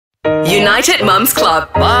United Mums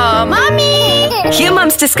Club. Mom. Mommy! Here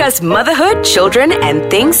mums discuss motherhood, children, and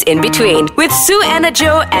things in between. With Sue Anna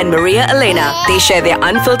Joe and Maria Elena. They share their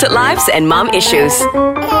unfiltered lives and mom issues.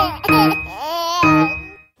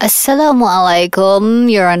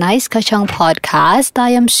 Assalamualaikum. You're on Ice Kacang Podcast. I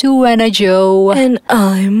am Sue Anna Joe. And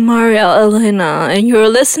I'm Maria Elena, and you're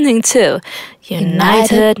listening to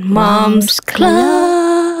United Mums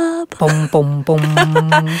Club. Boom, boom, boom.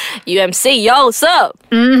 UMC, yo, what's up?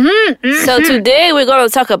 So today we're going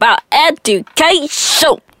to talk about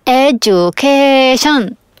education.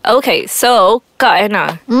 Education. Okay, so Kak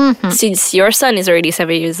Anna, since your son is already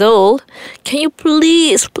 7 years old, can you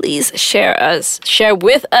please share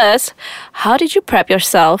with us how did you prep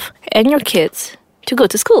yourself and your kids to go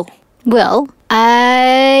to school? Well,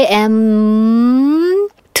 I am...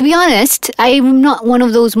 To be honest, I'm not one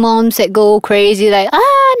of those moms that go crazy like,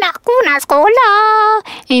 naku na sekolah.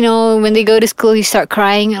 You know, when they go to school, you start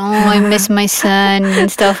crying. Oh, I miss my son and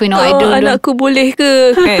stuff. You know, I don't. Anakku boleh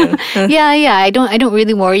ke? Yeah. I don't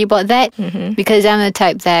really worry about that because I'm the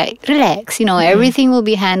type that relax. You know, everything will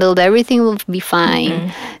be handled. Everything will be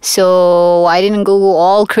fine. So I didn't go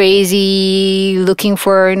all crazy looking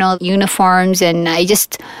for uniforms, and I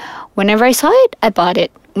just whenever I saw it, I bought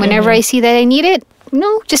it. Whenever I see that I need it.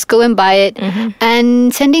 Just go and buy it.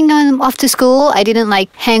 And sending them off to school, I didn't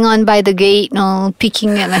hang on by the gate,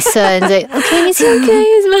 peeking at my son. It's like, okay, is he okay?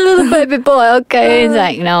 He's my little baby boy. Okay. It's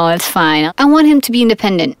like, no, it's fine. I want him to be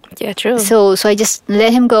independent. Yeah, true. So I just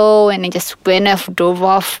let him go, and I just drove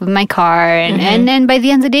off with my car. And then by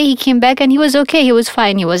the end of the day, he came back and he was okay. He was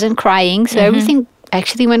fine. He wasn't crying. So everything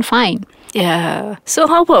actually went fine. Yeah. So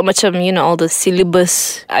how about all the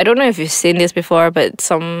syllabus? I don't know if you've seen this before, but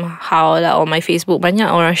somehow on my Facebook banyak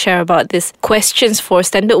orang share about this questions for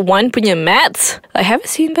standard 1 punya maths. I haven't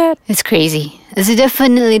seen that. It's crazy. It's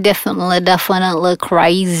definitely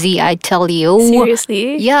crazy, I tell you.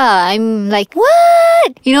 Seriously? Yeah, I'm like,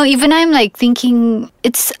 what? Even I'm thinking,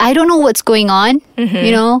 I don't know what's going on.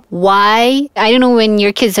 Why? I don't know when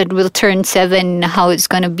your kids will turn 7, how it's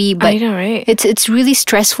going to be. But I know, right? It's really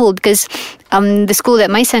stressful because the school that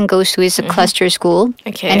my son goes to is a cluster school.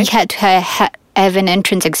 Okay. And he had to have an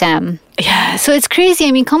entrance exam. Yeah. So it's crazy.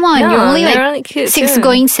 I mean, come on. Yeah, you're only kids, 6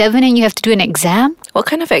 going 7 and you have to do an exam? What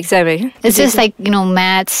kind of exam? It's just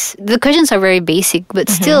maths. The questions are very basic, but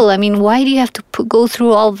still, I mean, why do you have to go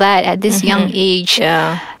through all that at this young age?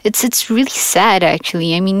 Yeah. It's really sad,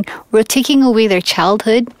 actually. I mean, we're taking away their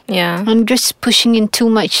childhood. Yeah. And just pushing in too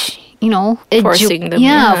much, forcing them.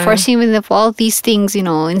 Yeah, forcing them with all these things,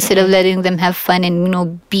 instead of letting them have fun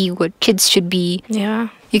and, be what kids should be. Yeah.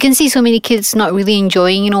 You can see so many kids not really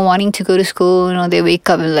enjoying, wanting to go to school. They wake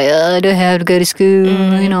up and I don't have to go to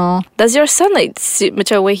school, Does your son,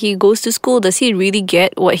 macam when he goes to school, does he really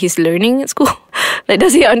get what he's learning at school?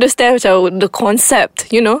 Does he understand the concept,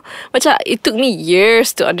 Macam it took me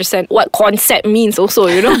years to understand what concept means also,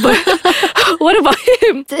 But what about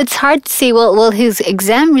him? It's hard to say. Well, his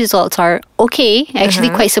exam results are okay. Actually,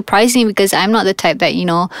 quite surprising because I'm not the type that,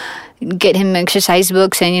 get him exercise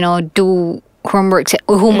books and, do homework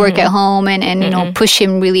at home and push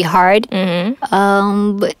him really hard.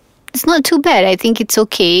 But it's not too bad. I think it's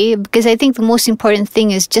okay because I think the most important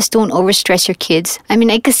thing is just don't overstress your kids. I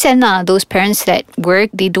mean, I could send those parents that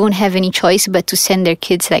work, they don't have any choice but to send their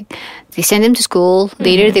kids they send them to school.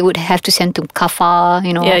 Later, they would have to send to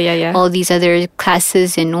kafa, all these other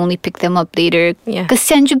classes and only pick them up later. Yeah.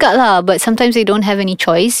 Kesian juga lah, but sometimes they don't have any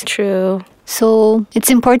choice. True. So it's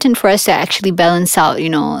important for us to actually balance out,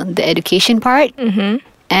 the education part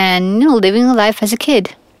and, living a life as a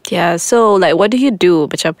kid. Yeah, so what do you do?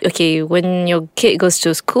 Okay, when your kid goes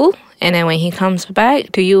to school and then when he comes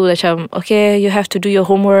back, do you okay, you have to do your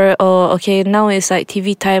homework, or okay, now it's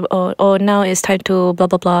TV time, or now it's time to blah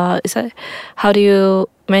blah blah? Is that how do you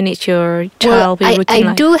manage your child with routine?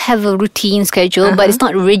 I do have a routine schedule, but it's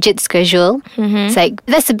not rigid schedule. It's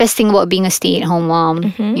that's the best thing about being a stay-at-home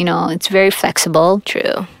mom. It's very flexible.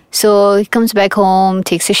 True. So he comes back home,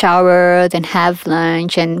 takes a shower, then have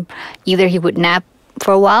lunch, and either he would nap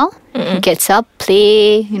for a while. He gets up,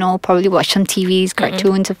 play, probably watch some TVs,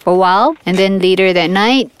 cartoons for a while. And then later that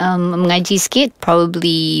night, mengaji sikit,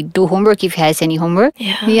 probably do homework if he has any homework.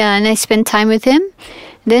 Yeah, and I spend time with him.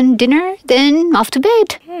 Then dinner, then off to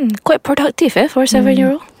bed. Quite productive for a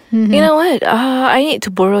 7-year-old. You know what? I need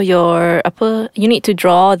to borrow your you need to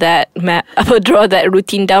draw that draw that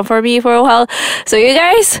routine down for me for a while. So you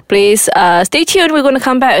guys, please stay tuned. We're going to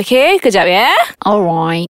come back, okay? Kejap, yeah?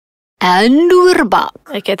 Alright. And we're back.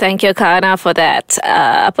 Okay, thank you, Kana, for that.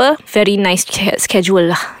 Very nice schedule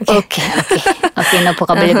lah. Okay, no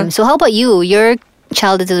problem. So how about you? Your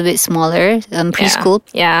child is a little bit smaller, preschool.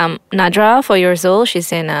 Yeah, Nadra, 4 years old.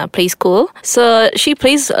 She's in play school. So she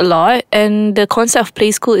plays a lot. And the concept of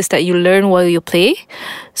play school is that you learn while you play.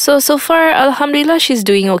 So far, Alhamdulillah, she's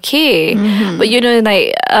doing okay. But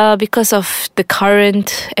like because of the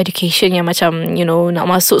current education yang macam, nak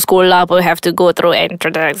masuk sekolah pun have to go through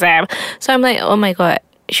entrance exam. So I'm like, oh my God,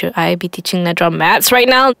 should I be teaching Nadra maths right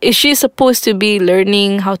now? Is she supposed to be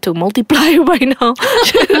learning how to multiply by now?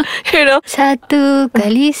 Satu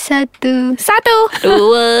kali satu.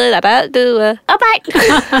 Dua dapat dua. Empat.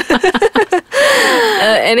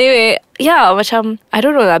 Anyway, yeah, macam I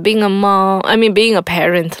don't know lah. Being a mom, being a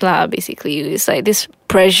parent lah. Basically, it's like this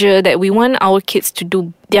pressure that we want our kids to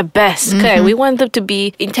do their best. Okay, we want them to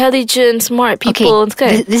be intelligent, smart people.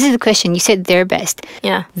 Okay, this is the question. You said their best.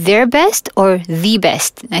 Yeah, their best or the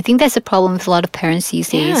best? I think that's a problem with a lot of parents these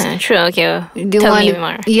days. Yeah, true. Okay, tell me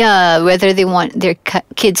more. Yeah, whether they want their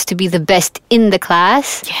kids to be the best in the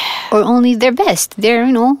class, or only their best. Their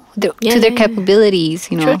to their capabilities.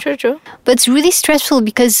 True. But it's really stressful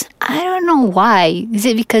because I don't know why. Is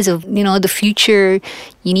it because of the future?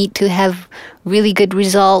 You need to have really good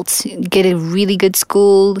results, get a really good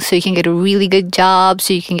school so you can get a really good job,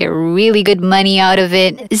 so you can get really good money out of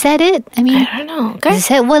it. Is that it? I don't know. Okay. Is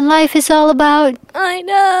that what life is all about? I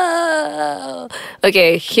know.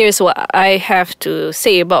 Okay, here's what I have to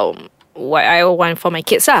say about what I want for my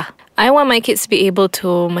kids. I want my kids to be able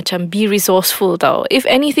to macam be resourceful tau. If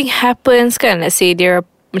anything happens kan, let's say they're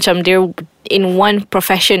in one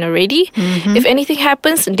profession already. If anything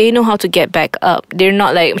happens, they know how to get back up. They're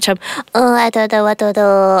not like macam apa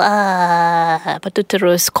tu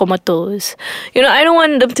terus comatose. I don't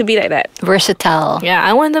want them to be like that. Versatile. Yeah,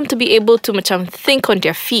 I want them to be able to macam think on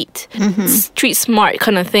their feet. Street smart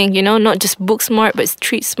kind of thing, not just book smart but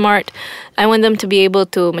street smart. I want them to be able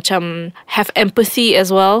to macam have empathy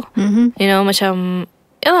as well. Macam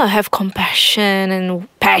have compassion and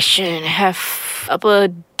passion, have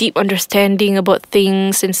deep understanding about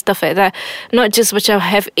things and stuff like that. Not just macam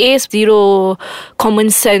have zero common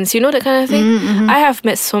sense, that kind of thing. I have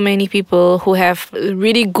met so many people who have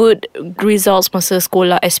really good results masa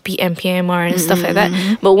sekolah, SPM, PMR and stuff like that.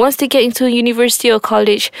 But once they get into university or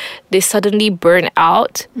college, they suddenly burn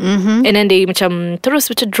out. And then they macam terus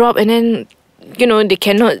drop, and then they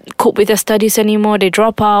cannot cope with their studies anymore. They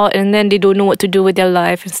drop out, and then they don't know what to do with their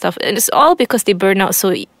life and stuff. And it's all because they burn out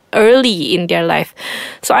so early in their life.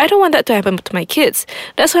 So I don't want that to happen to my kids.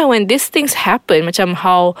 That's why when these things happen, macam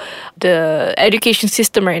how the education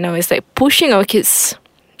system right now is like pushing our kids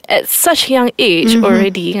at such a young age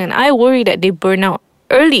already, and I worry that they burn out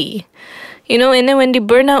early. And then when they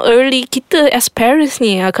burn out early, kita as parents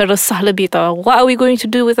ni akan resah lebih tau. What are we going to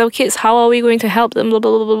do with our kids? How are we going to help them? Blah,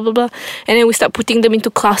 blah, blah, blah, blah. And then we start putting them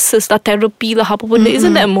into classes, therapy, apa benda.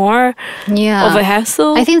 Isn't that more of a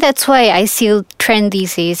hassle? I think that's why I see a trend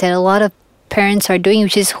these days that a lot of parents are doing,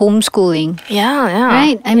 which is homeschooling. Yeah.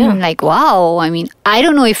 Right? I mean, like, wow. I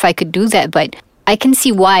don't know if I could do that, but I can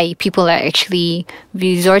see why people are actually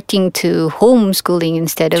resorting to homeschooling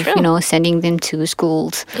instead of, sending them to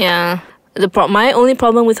schools. Yeah. My only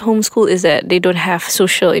problem with homeschool is that they don't have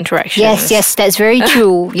social interactions. Yes, that's very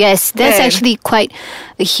true. Yes, that's actually quite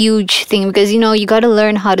a huge thing because, you got to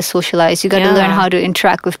learn how to socialize. You got to learn how to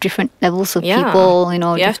interact with different levels of people,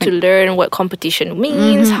 You have to learn what competition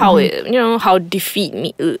means, how how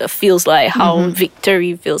defeat feels like, how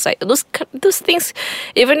victory feels like. Those things,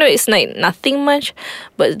 even though it's like nothing much,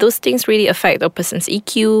 but those things really affect a person's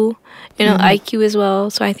EQ, IQ as well.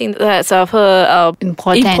 So I think that's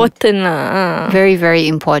important. Very, very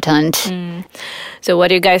important. So what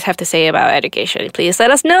do you guys have to say about education? Please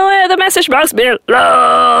let us know in the message box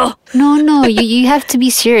below. No, you have to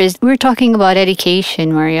be serious. We're talking about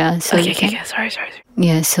education, Maria. So okay, sorry.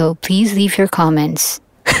 Yeah, so please leave your comments.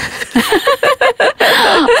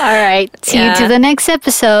 All right. See you to the next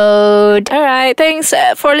episode. All right. Thanks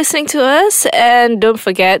for listening to us. And don't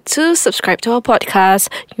forget to subscribe to our podcast,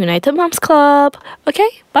 United Moms Club. Okay.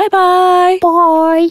 Bye-bye. Bye.